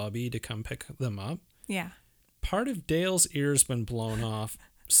Saul's bubby to come pick them up. Yeah. Part of Dale's ear's been blown off.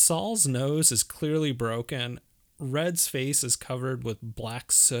 Saul's nose is clearly broken. Red's face is covered with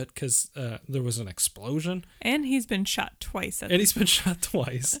black soot because there was an explosion. And he's been shot twice. He's been shot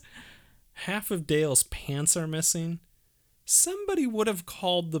twice. Half of Dale's pants are missing. Somebody would have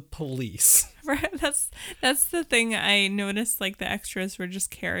called the police. Right. That's the thing I noticed. Like the extras were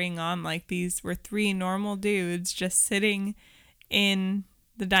just carrying on like these were three normal dudes just sitting in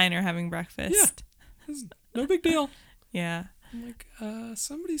the diner having breakfast. Yeah. No big deal. Yeah. I'm like,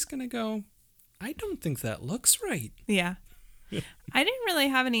 somebody's going to go, I don't think that looks right. Yeah. I didn't really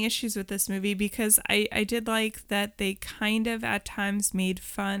have any issues with this movie because I did like that they kind of at times made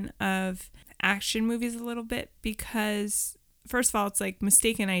fun of action movies a little bit because, first of all, it's like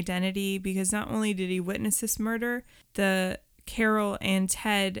mistaken identity because not only did he witness this murder, the Carol and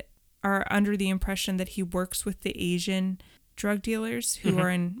Ted are under the impression that he works with the Asian drug dealers who are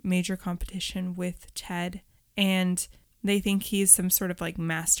in major competition with Ted, and they think he's some sort of like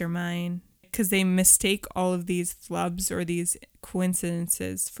mastermind because they mistake all of these flubs or these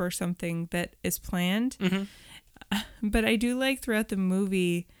coincidences for something that is planned. But I do like throughout the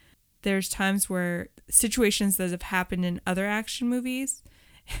movie, there's times where situations that have happened in other action movies,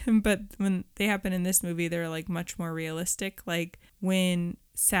 but when they happen in this movie, they're like much more realistic. Like when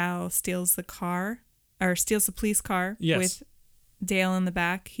Sal steals the police car with Dale in the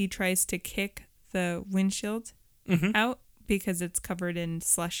back, he tries to kick the windshield out because it's covered in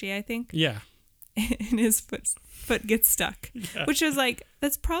slushy, I think. Yeah. And his foot gets stuck, which is like,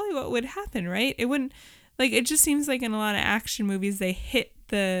 that's probably what would happen, right? It wouldn't, like, it just seems like in a lot of action movies, they hit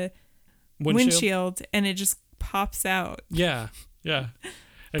the windshield and it just pops out. Yeah. Yeah.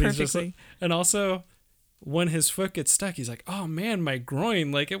 And perfectly. And also, when his foot gets stuck, he's like, oh man, my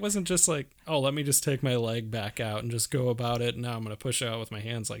groin. Like, it wasn't just like, oh, let me just take my leg back out and just go about it. And now I'm going to push it out with my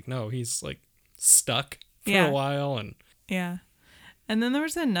hands. Like, no, he's like stuck for a while. And yeah. And then there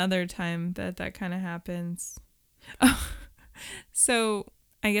was another time that kind of happens. Oh, so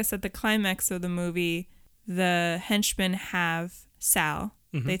I guess at the climax of the movie, the henchmen have Sal.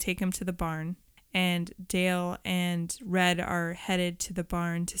 They take him to the barn. And Dale and Red are headed to the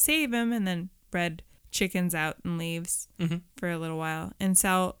barn to save him. And then Red chickens out and leaves for a little while. And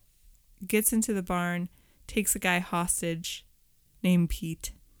Sal gets into the barn, takes a guy hostage named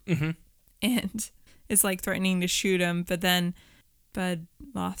Pete. And is like threatening to shoot him. But then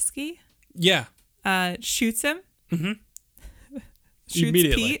Budlowski shoots him.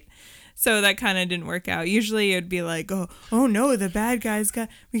 Shoots Pete. So that kind of didn't work out. Usually it'd be like, oh no, the bad guys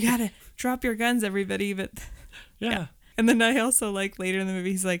we gotta drop your guns, everybody. But yeah. And then I also like later in the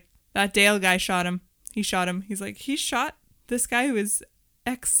movie, he's like, that Dale guy shot him. He shot him. He's like, he shot this guy who was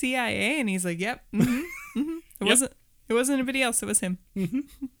ex-CIA? And he's like, yep. It Yep. wasn't anybody else. It was him.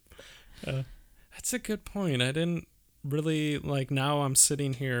 That's a good point. I didn't really now I'm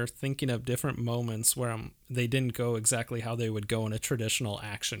sitting here thinking of different moments where they didn't go exactly how they would go in a traditional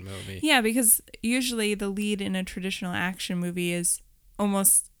action movie. Yeah, because usually the lead in a traditional action movie is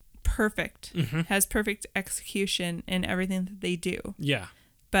almost perfect, has perfect execution in everything that they do. Yeah.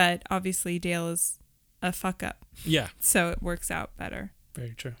 But obviously Dale is a fuck up, Yeah. so it works out better.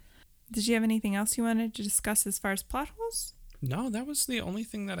 Very true. Did you have anything else you wanted to discuss as far as plot holes? No, that was the only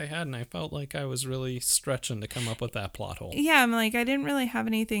thing that I had, and I felt like I was really stretching to come up with that plot hole. Yeah, I'm like, I didn't really have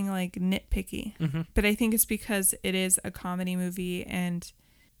anything like nitpicky, but I think it's because it is a comedy movie and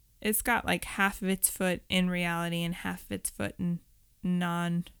it's got like half of its foot in reality and half of its foot in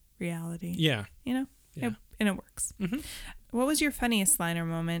non-reality. Yeah. You know? Yeah. And it works. What was your funniest line or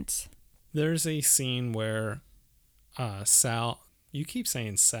moment? There's a scene where Sal, you keep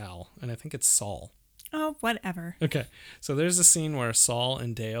saying Sal, and I think it's Saul. Oh, whatever. Okay, so there's a scene where Saul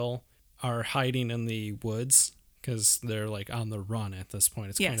and Dale are hiding in the woods because they're like on the run at this point.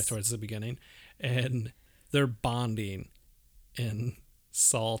 It's kind of towards the beginning, and they're bonding. And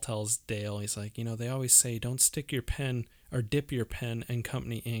Saul tells Dale, he's like, they always say don't stick your pen or dip your pen in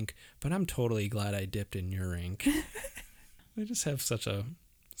company ink, but I'm totally glad I dipped in your ink. They just have such a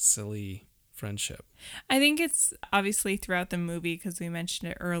silly friendship. I think it's obviously throughout the movie, because we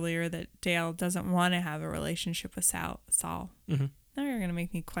mentioned it earlier, that Dale doesn't want to have a relationship with Saul. Now you're going to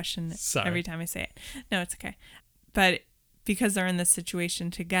make me question it every time I say it. No, it's okay. But because they're in this situation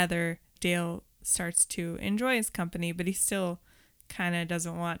together, Dale starts to enjoy his company, but he still kind of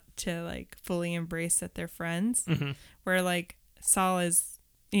doesn't want to like fully embrace that they're friends. Where like Saul is,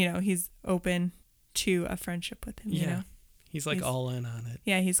 he's open to a friendship with him, you know? He's all in on it.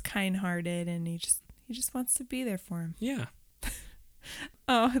 Yeah, he's kind-hearted and he just wants to be there for him. Yeah.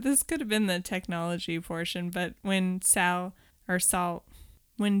 Oh, this could have been the technology portion, but when Dale, I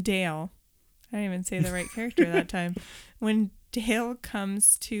didn't even say the right character that time. When Dale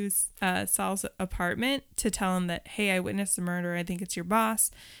comes to Saul's apartment to tell him that, hey, I witnessed the murder, I think it's your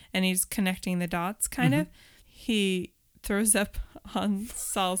boss, and he's connecting the dots kind of, he throws up on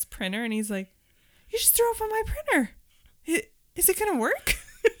Saul's printer and he's like, you just threw up on my printer. Is it going to work?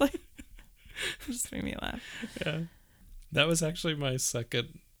 Like, it just made me laugh. Yeah. That was actually my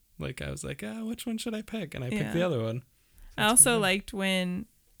second, I was like, which one should I pick? And I picked the other one. I also liked when,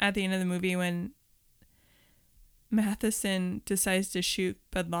 at the end of the movie, when Matheson decides to shoot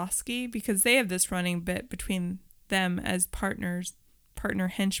Budlowski, because they have this running bit between them as partner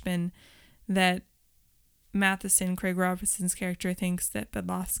henchmen, that Matheson, Craig Robinson's character, thinks that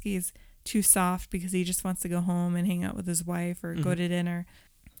Budlowski is too soft because he just wants to go home and hang out with his wife or go to dinner.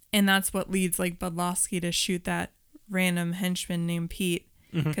 And that's what leads Budlowski to shoot that random henchman named Pete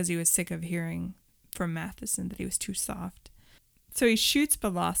because he was sick of hearing from Matheson that he was too soft. So he shoots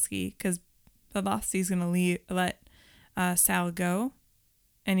Budlowski because Budlowski's going to let Sal go.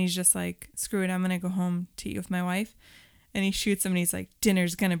 And he's just like, screw it, I'm going to go home to eat with my wife. And he shoots him and he's like,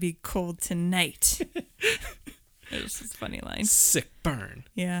 dinner's going to be cold tonight. It was just a funny line. Sick burn.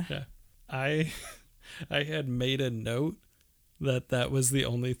 Yeah. I had made a note that was the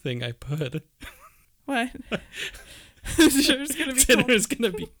only thing I put. What? Dinner's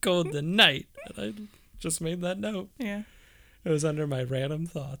gonna be cold tonight. And I just made that note. Yeah. It was under my random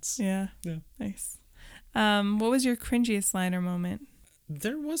thoughts. Yeah. Nice. What was your cringiest line or moment?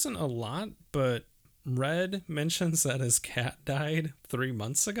 There wasn't a lot, but Red mentions that his cat died 3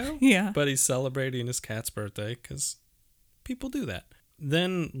 months ago. Yeah. But he's celebrating his cat's birthday because people do that.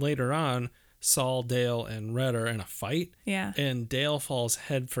 Then later on, Saul, Dale, and Red are in a fight. Yeah. And Dale falls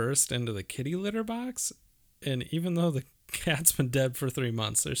headfirst into the kitty litter box. And even though the cat's been dead for 3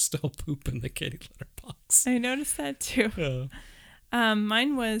 months, there's still poop in the kitty litter box. I noticed that too. Yeah.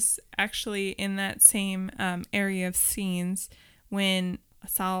 Mine was actually in that same area of scenes when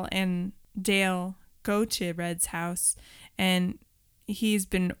Saul and Dale go to Red's house and he's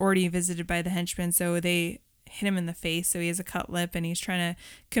been already visited by the henchmen, so they hit him in the face, so he has a cut lip and he's trying to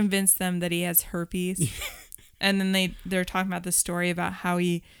convince them that he has herpes. And then they're talking about the story about how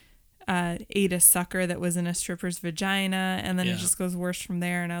he ate a sucker that was in a stripper's vagina, and then it just goes worse from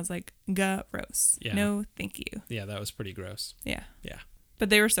there. And I was like, gross. Yeah. No, thank you. Yeah, that was pretty gross. Yeah. Yeah. But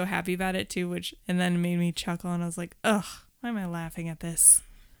they were so happy about it too, and then it made me chuckle, and I was like, ugh, why am I laughing at this?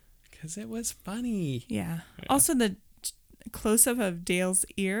 Because it was funny. Yeah. Also, the close-up of Dale's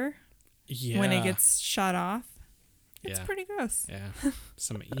ear when it gets shot off, it's pretty gross. Yeah.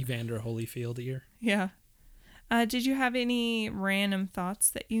 Some Evander Holyfield ear. Yeah. Did you have any random thoughts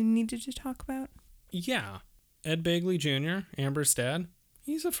that you needed to talk about? Yeah. Ed Begley Jr., Amber's dad,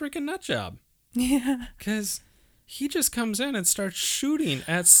 He's a freaking nut job. Yeah. Because he just comes in and starts shooting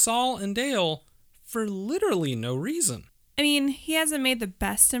at Saul and Dale for literally no reason. I mean, he hasn't made the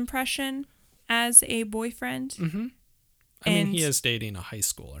best impression as a boyfriend. Mm-hmm. I mean, he is dating a high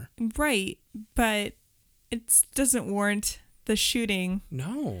schooler. Right, but it doesn't warrant the shooting.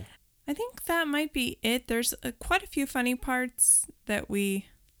 No. I think that might be it. There's quite a few funny parts that we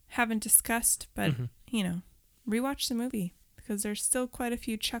haven't discussed, but, rewatch the movie because there's still quite a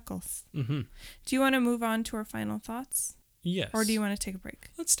few chuckles. Mm-hmm. Do you want to move on to our final thoughts? Yes. Or do you want to take a break?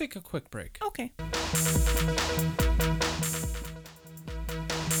 Let's take a quick break. Okay.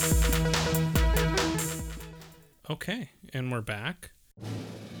 Okay, and we're back.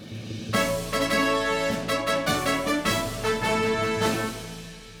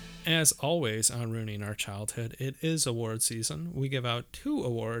 As always on Ruining Our Childhood, it is award season. We give out 2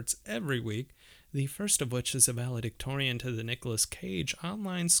 awards every week, the first of which is a valedictorian to the Nicolas Cage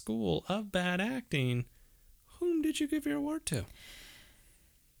Online School of Bad Acting. Whom did you give your award to?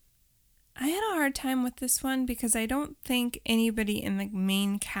 I had a hard time with this one because I don't think anybody in the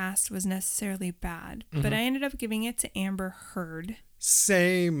main cast was necessarily bad, but I ended up giving it to Amber Heard.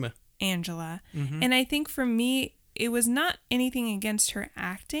 Same. Angela. And I think for me, it was not anything against her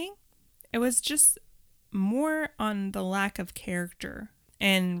acting. It was just more on the lack of character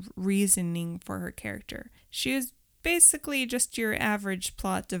and reasoning for her character. She was basically just your average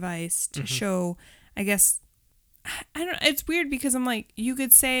plot device to show, I guess, I don't, it's weird because I'm like, you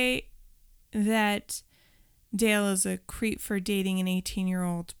could say that Dale is a creep for dating an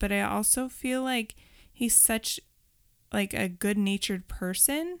 18-year-old, but I also feel like he's such like a good-natured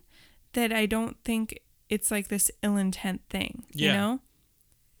person that I don't think it's like this ill intent thing, you know?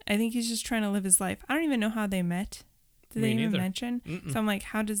 I think he's just trying to live his life. I don't even know how they met. Did they even mention? So I'm like,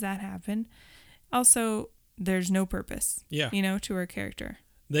 how does that happen? Also, there's no purpose, to her character.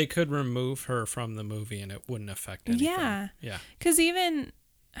 They could remove her from the movie and it wouldn't affect anything. Yeah. Yeah. Because even,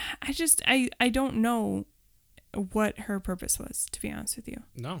 I don't know what her purpose was, to be honest with you.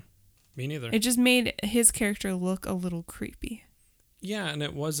 No, me neither. It just made his character look a little creepy. Yeah, and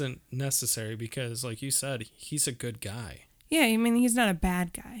it wasn't necessary because, like you said, he's a good guy. Yeah, I mean, he's not a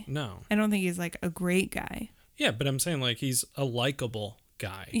bad guy. No. I don't think he's like a great guy. Yeah, but I'm saying like he's a likable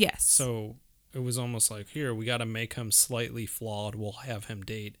guy. Yes. So it was almost like, here, we got to make him slightly flawed. We'll have him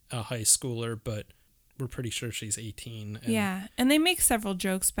date a high schooler, but we're pretty sure she's 18. And and they make several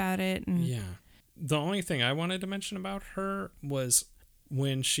jokes about it. And yeah. The only thing I wanted to mention about her was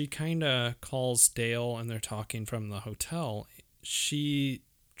when she kind of calls Dale and they're talking from the hotel, she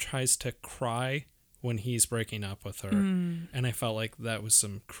tries to cry when he's breaking up with her. And I felt like that was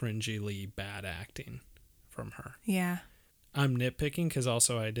some cringily bad acting from her. Yeah. I'm nitpicking because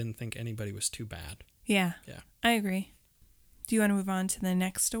also I didn't think anybody was too bad. Yeah. Yeah. I agree. Do you want to move on to the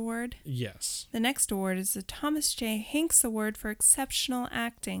next award? Yes. The next award is the Thomas J. Hanks Award for Exceptional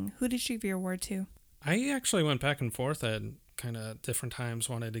Acting. Who did you give your award to? I actually went back and forth at kind of different times,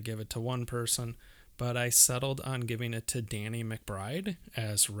 wanted to give it to one person, but I settled on giving it to Danny McBride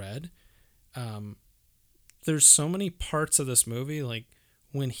as Red. There's so many parts of this movie, like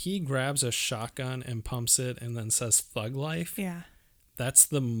when he grabs a shotgun and pumps it and then says Thug Life. Yeah. That's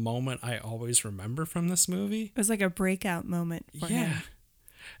the moment I always remember from this movie. It was like a breakout moment for him.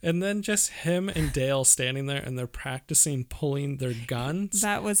 And then just him and Dale standing there and they're practicing pulling their guns.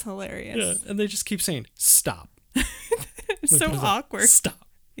 That was hilarious. Yeah, and they just keep saying, stop. It's so awkward. Stop.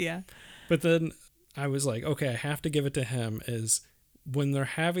 Yeah. But then I was like, okay, I have to give it to him, is when they're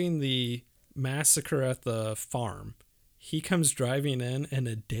having the massacre at the farm, he comes driving in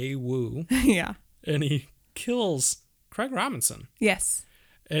a Daewoo. Yeah. And he kills Craig Robinson. Yes.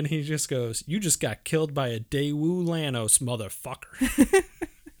 And he just goes, you just got killed by a Daewoo Lanos, motherfucker.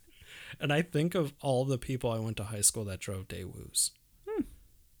 And I think of all the people I went to high school that drove Daewoos.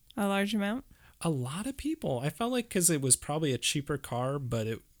 A large amount? A lot of people. I felt like because it was probably a cheaper car, but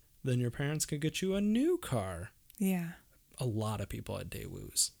then your parents could get you a new car. Yeah. A lot of people had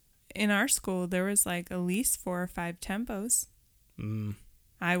Daewoos. In our school, there was like at least 4 or 5 Tempos.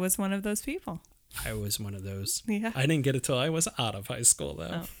 I was one of those people. I was one of those. Yeah. I didn't get it till I was out of high school,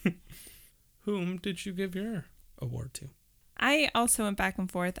 though. Oh. Whom did you give your award to? I also went back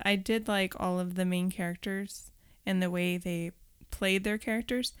and forth. I did like all of the main characters and the way they played their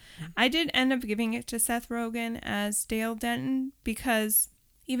characters. I did end up giving it to Seth Rogen as Dale Denton because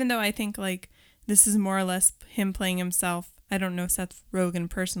even though I think like this is more or less him playing himself, I don't know Seth Rogen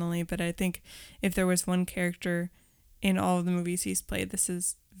personally, but I think if there was one character in all of the movies he's played, this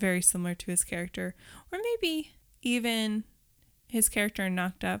is very similar to his character. Or maybe even his character in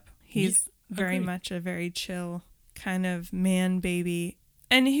Knocked Up. He's very much a very chill kind of man baby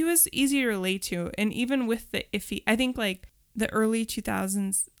And he was easy to relate to. And even with the iffy, I think like the early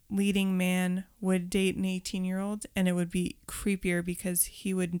 2000s leading man would date an 18-year-old and it would be creepier because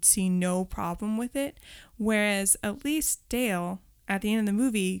he would see no problem with it. Whereas at least Dale at the end of the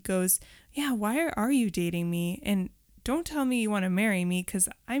movie goes, yeah, why are you dating me? And don't tell me you want to marry me because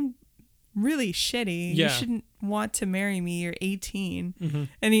I'm really shitty. Yeah. You shouldn't want to marry me. You're 18. Mm-hmm.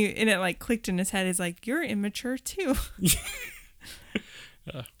 And it like clicked in his head. He's like, you're immature too.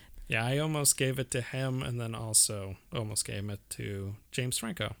 Yeah, I almost gave it to him and then also almost gave it to James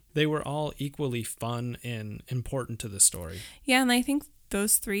Franco. They were all equally fun and important to the story. Yeah, and I think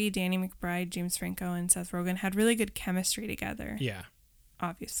those three, Danny McBride, James Franco, and Seth Rogen, had really good chemistry together. Yeah.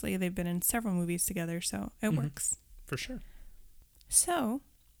 Obviously, they've been in several movies together, so it works. For sure. So,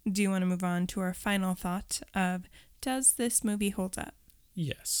 do you want to move on to our final thought of, does this movie hold up?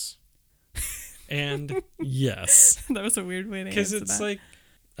 Yes. And yes. That was a weird way to answer Because that. it's like,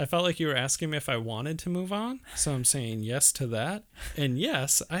 I felt like you were asking me if I wanted to move on. So I'm saying yes to that. And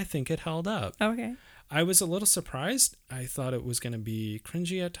yes, I think it held up. Okay. I was a little surprised. I thought it was going to be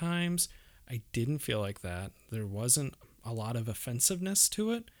cringy at times. I didn't feel like that. There wasn't a lot of offensiveness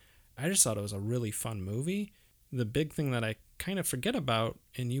to it. I just thought it was a really fun movie. The big thing that I kind of forget about,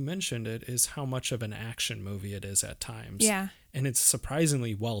 and you mentioned it, is how much of an action movie it is at times. Yeah. And it's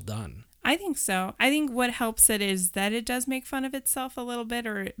surprisingly well done. I think so. I think what helps it is that it does make fun of itself a little bit,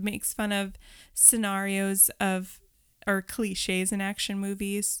 or it makes fun of scenarios or cliches in action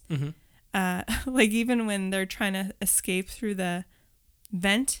movies. Mm-hmm. Like even when they're trying to escape through the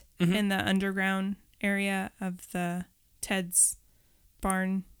vent in the underground area of the Ted's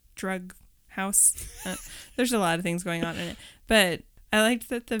barn drug house. There's a lot of things going on in it, but I liked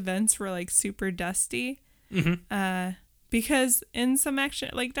that the vents were like super dusty. Because in some action,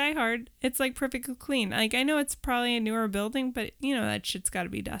 like Die Hard, it's like perfectly clean. Like I know it's probably a newer building, but you know that shit's got to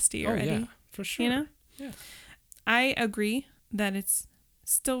be dusty already. Oh yeah, for sure. You know? Yeah. I agree that it's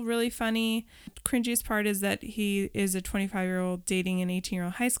still really funny. Cringiest part is that he is a 25-year-old dating an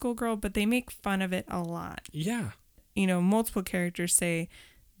 18-year-old high school girl, but they make fun of it a lot. Yeah. You know, multiple characters say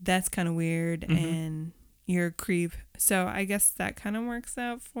that's kind of weird and you're a creep. So I guess that kind of works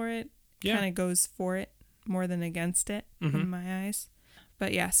out for it. Yeah. Kind of goes for it more than against it in my eyes.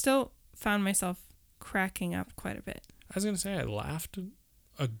 But yeah, still found myself cracking up quite a bit. I was going to say I laughed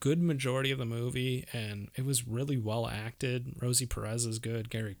a good majority of the movie, and it was really well acted. Rosie Perez is good.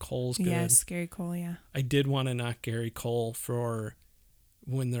 Gary Cole's good. Yes, Gary Cole, yeah. I did want to knock Gary Cole for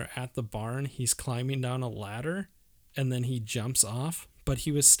when they're at the barn, he's climbing down a ladder, and then he jumps off, but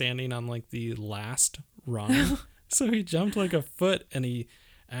he was standing on like the last rung. So he jumped like a foot, and he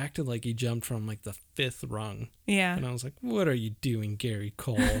acted like he jumped from like the 5th rung. Yeah. And I was like, what are you doing, Gary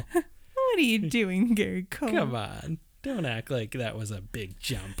Cole? What are you doing, Gary Cole? Come on. Don't act like that was a big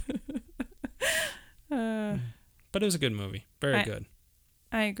jump. But it was a good movie. Very good.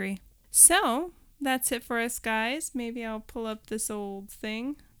 I agree. So, that's it for us, guys. Maybe I'll pull up this old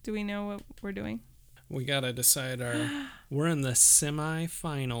thing. Do we know what we're doing? We got to decide we're in the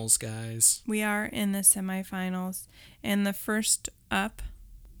semifinals, guys. We are in the semifinals. And the first up,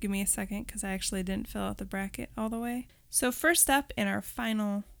 give me a second because I actually didn't fill out the bracket all the way. So first up in our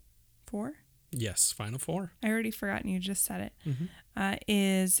final 4. Yes, final 4. I already forgotten you just said it.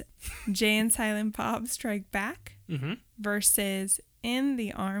 Is Jay and Silent Bob Strike Back versus In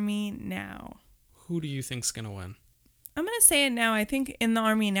the Army Now. Who do you think's going to win? I'm going to say it now. I think In the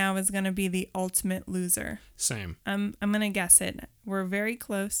Army Now is going to be the ultimate loser. Same. I'm going to guess it. We're very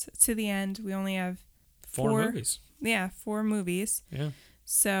close to the end. We only have 4 movies. Yeah, 4 movies. Yeah.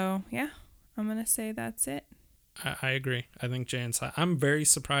 So, yeah, I'm going to say that's it. I agree. I think I'm very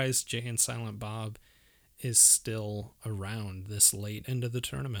surprised Jay and Silent Bob is still around this late into the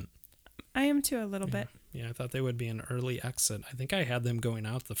tournament. I am too, a little bit. Yeah, I thought they would be an early exit. I think I had them going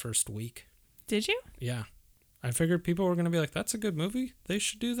out the first week. Did you? Yeah. I figured people were going to be like, that's a good movie. They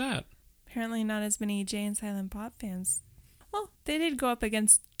should do that. Apparently not as many Jay and Silent Bob fans. Well, they did go up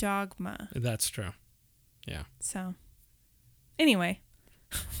against Dogma. That's true. Yeah. So, anyway.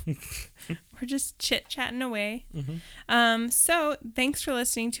 We're just chit-chatting away. So, thanks for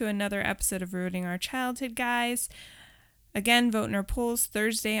listening to another episode of Ruining Our Childhood, guys. Again, vote in our polls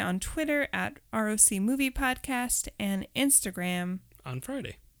Thursday on Twitter at ROC Movie Podcast and Instagram on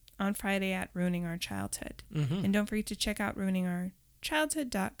Friday at Ruining Our Childhood. And don't forget to check out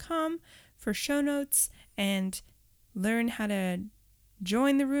ruiningourchildhood.com for show notes and learn how to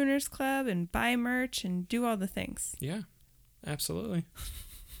join the Ruiners Club and buy merch and do all the things. Yeah, absolutely.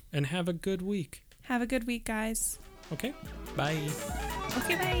 And have a good week. Have a good week, guys. Okay, bye.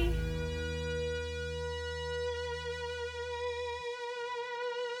 Okay, bye.